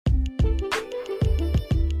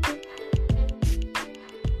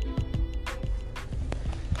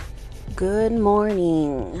Good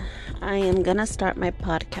morning. I am gonna start my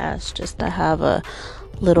podcast just to have a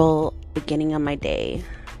little beginning of my day.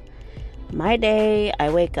 My day,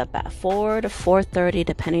 I wake up at 4 to 4:30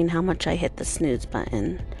 depending how much I hit the snooze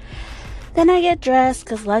button. Then I get dressed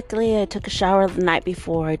because luckily I took a shower the night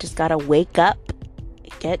before. I just gotta wake up,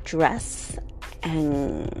 get dressed,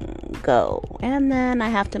 and go. And then I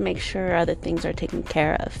have to make sure other things are taken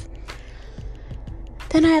care of.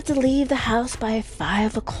 Then I have to leave the house by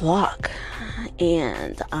 5 o'clock.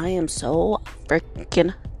 And I am so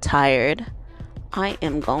freaking tired. I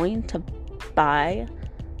am going to buy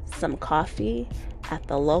some coffee at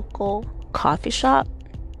the local coffee shop.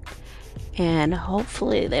 And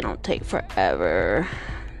hopefully they don't take forever.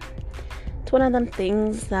 It's one of them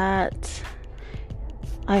things that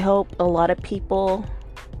I hope a lot of people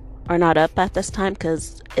are not up at this time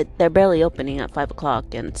because they're barely opening at 5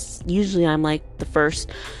 o'clock, and usually I'm like the first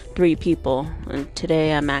 3 people, and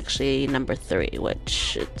today I'm actually number 3,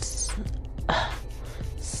 which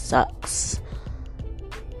sucks.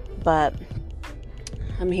 But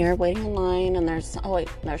I'm here waiting in line, and there's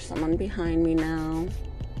someone behind me now,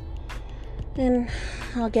 and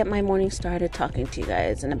I'll get my morning started talking to you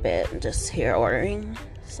guys in a bit and just here ordering,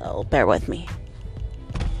 so bear with me.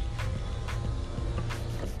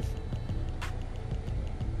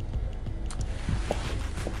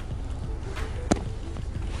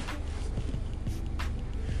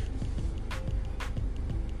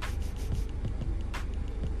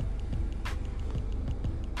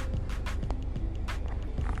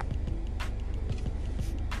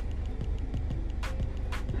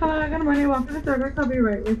 Hello, good morning. Welcome to Starbucks. I'll be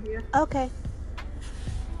right with you. Okay.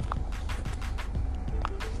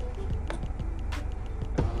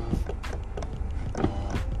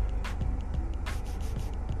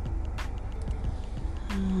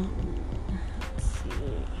 Let's see.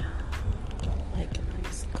 Don't like a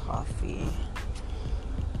nice coffee.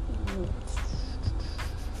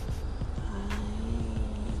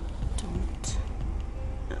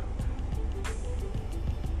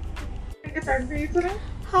 Can I get started for you today?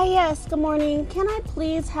 Hi, yes, good morning. Can I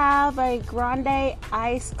please have a grande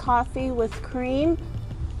iced coffee with cream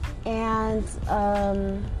and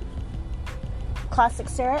classic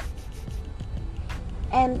syrup?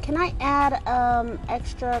 And can I add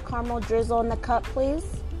extra caramel drizzle in the cup, please?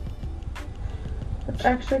 With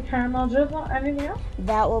extra caramel drizzle. Anything else?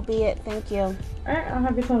 That will be it. Thank you. Alright, I'll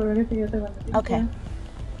have you told ready for you. Okay.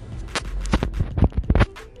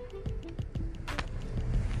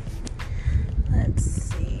 Let's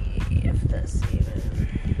see if this even...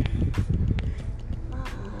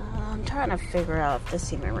 I'm trying to figure out if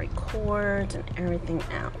this even records and everything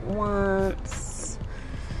at once.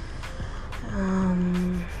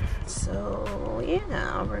 So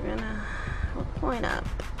yeah, we're going up,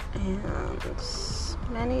 and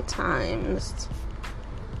many times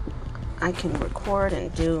I can record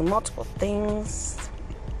and do multiple things.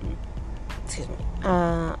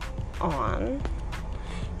 On.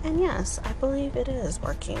 And yes, I believe it is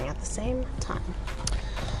working at the same time.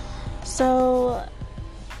 So,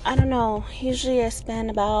 I don't know. Usually I spend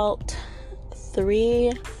about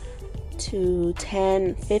 3 to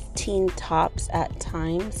 10, 15 tops at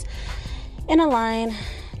times in a line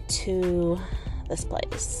to this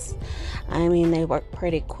place. I mean, they work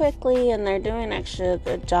pretty quickly, and they're doing actually a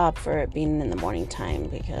good job for it being in the morning time,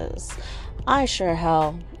 because I sure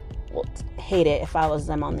hell would hate it if I was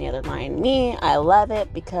them on the other line. Me, I love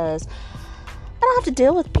it because I don't have to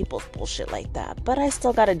deal with people's bullshit like that, but I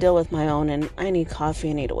still got to deal with my own, and I need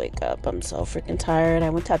coffee. I need to wake up. I'm so freaking tired. I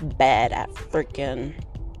went to bed at freaking,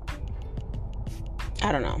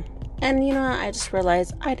 I don't know. And you know, I just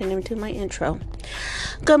realized I didn't even do my intro.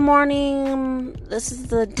 Good morning. This is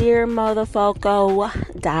the Dear Motherfucker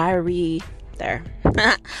Diary. There.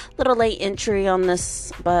 Little late entry on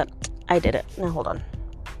this, but I did it. Now hold on.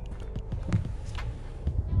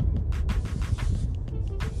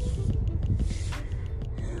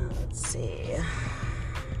 Let's see.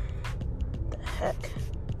 What the heck?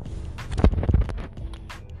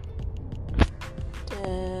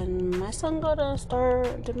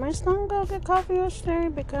 Did my son go get coffee yesterday?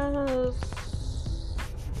 Because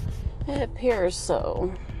it appears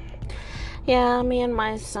so. Yeah, me and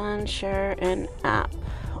my son share an app,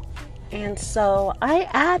 and so I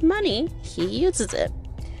add money, he uses it,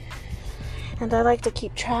 and I like to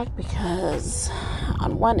keep track because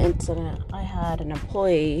on one incident I had an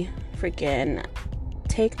employee freaking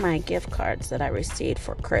take my gift cards that I received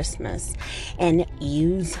for Christmas and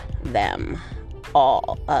use them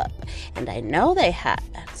all up. And I know they had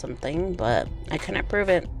something, but I couldn't prove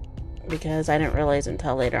it because I didn't realize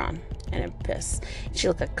until later on. And it pissed. She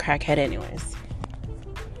looked like a crackhead anyways.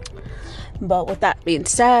 But with that being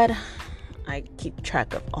said, I keep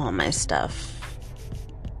track of all my stuff.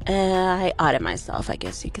 I audit myself, I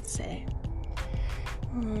guess you could say.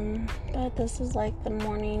 But this is like the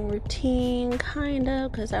morning routine, kind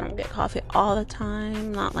of, because I don't get coffee all the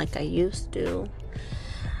time. Not like I used to.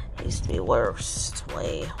 It used to be worse.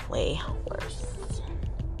 Way, way worse.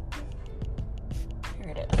 Here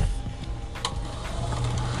it is.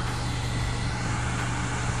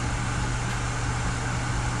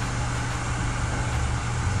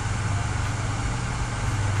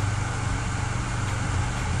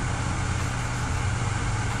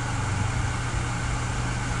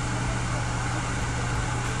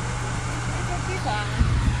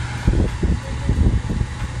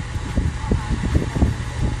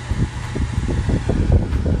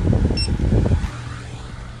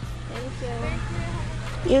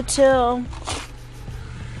 You too.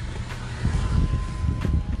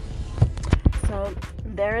 So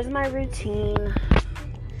there's my routine.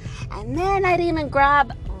 And then I didn't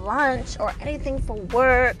grab lunch or anything for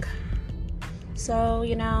work. So,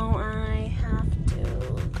 I have to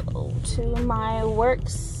go to my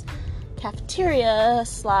work's cafeteria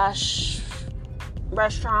 /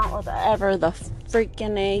 restaurant, or whatever the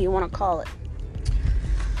freaking A you want to call it.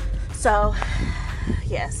 So,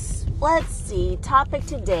 yes. Let's see. Topic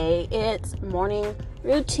today, it's morning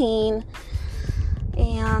routine.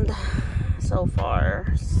 And so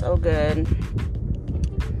far, so good.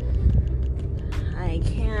 I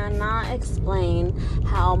cannot explain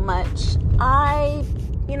how much I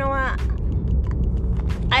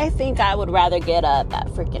think I would rather get up at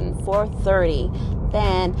freaking 4:30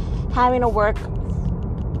 than having to work,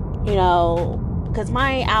 because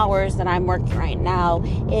my hours that I'm working right now,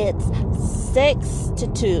 it's 6 to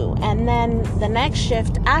 2, and then the next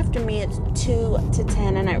shift after me, it's 2 to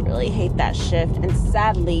 10, and I really hate that shift. And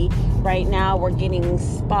sadly, right now we're getting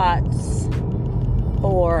spots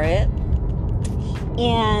for it,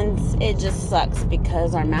 and it just sucks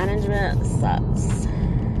because our management sucks.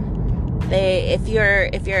 If you're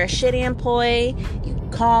a shitty employee, you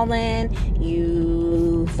call in,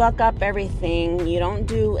 you fuck up everything, you don't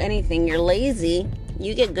do anything, you're lazy,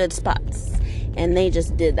 you get good spots. And they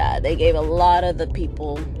just did that. They gave a lot of the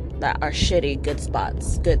people that are shitty good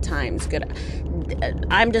spots, good times, good.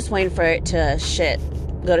 I'm just waiting for it to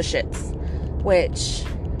go to shits, which,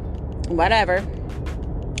 whatever.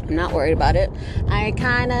 I'm not worried about it. I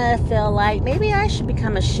kind of feel like maybe I should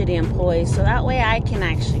become a shitty employee so that way I can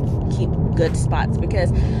actually keep good spots,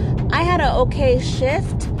 because I had an okay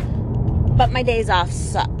shift, but my days off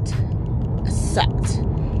sucked.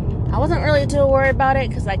 I wasn't really too worried about it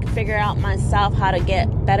because I could figure out myself how to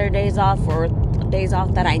get better days off, or days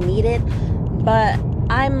off that I needed. But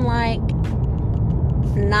I'm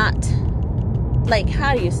not,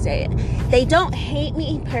 how do you say it? They don't hate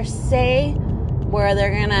me per se, where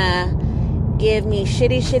they're gonna give me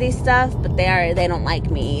shitty stuff, but they don't like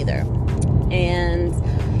me either. And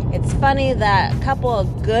it's funny that a couple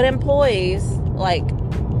of good employees, like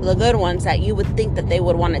the good ones that you would think that they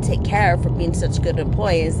would want to take care of for being such good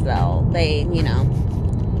employees, though they,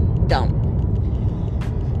 don't.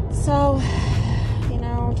 So,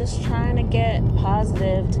 just trying to get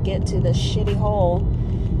positive to get to the shitty hole.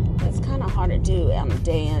 It's kind of hard to do on a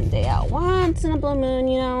day in, day out. Once in a blue moon,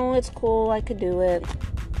 it's cool, I could do it.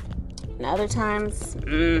 And other times,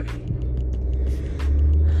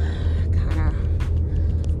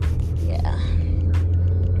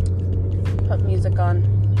 put music on.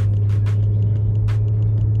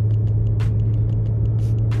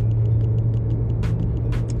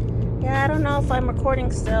 Yeah, I don't know if I'm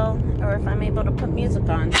recording still or if I'm able to put music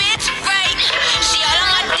on. Bitch, right? She all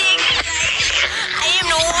on my dick. I am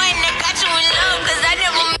the one that got you in love, 'cause I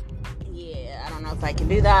never. Yeah, I don't know if I can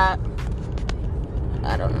do that.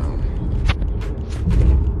 I don't know.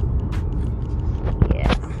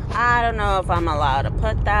 Yeah, I don't know if I'm allowed to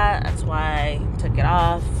put that. That's why I took it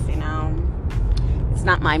off, It's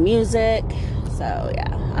not my music. So,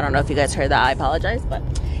 yeah. I don't know if you guys heard that. I apologize. But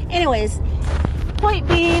anyways, point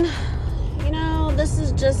being, this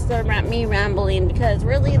is just me rambling, because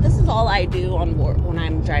really this is all I do on work when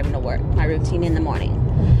I'm driving to work. My routine in the morning.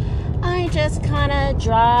 I just kind of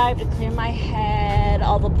drive to clear my head,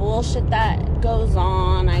 all the bullshit that goes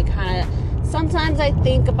on. Sometimes I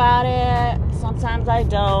think about it, sometimes I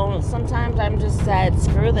don't. Sometimes I'm just said,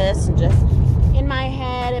 screw this, and just in my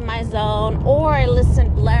head, in my zone. Or I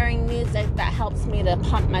listen blaring music that helps me to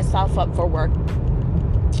pump myself up for work.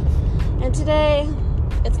 And today,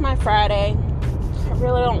 it's my Friday. I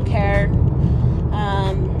really don't care.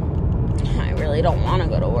 I really don't want to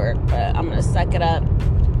go to work, but I'm going to suck it up.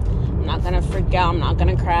 I'm not going to freak out. I'm not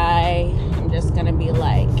going to cry. I'm just going to be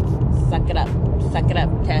like, Suck it up. Suck it up,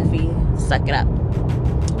 Taffy. Suck it up.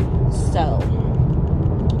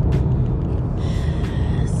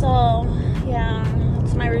 So, yeah,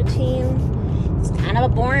 it's my routine. It's kind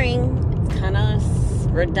of boring. It's kind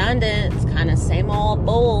of redundant. It's kind of same old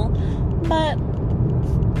bull. But,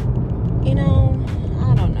 you know,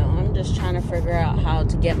 I don't know. I'm just trying to figure out how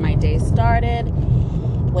to get my day started.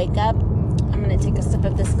 Wake up. I'm going to take a sip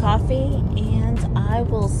of this coffee. And I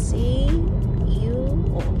will see you.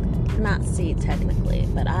 Well, not see technically.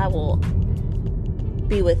 But I will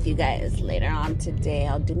be with you guys later on today.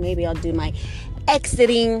 I'll do my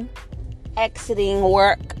exiting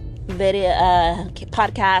work video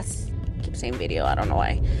podcast. I keep saying video, I don't know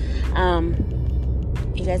why.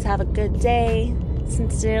 You guys have a good day.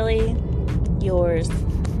 Sincerely yours,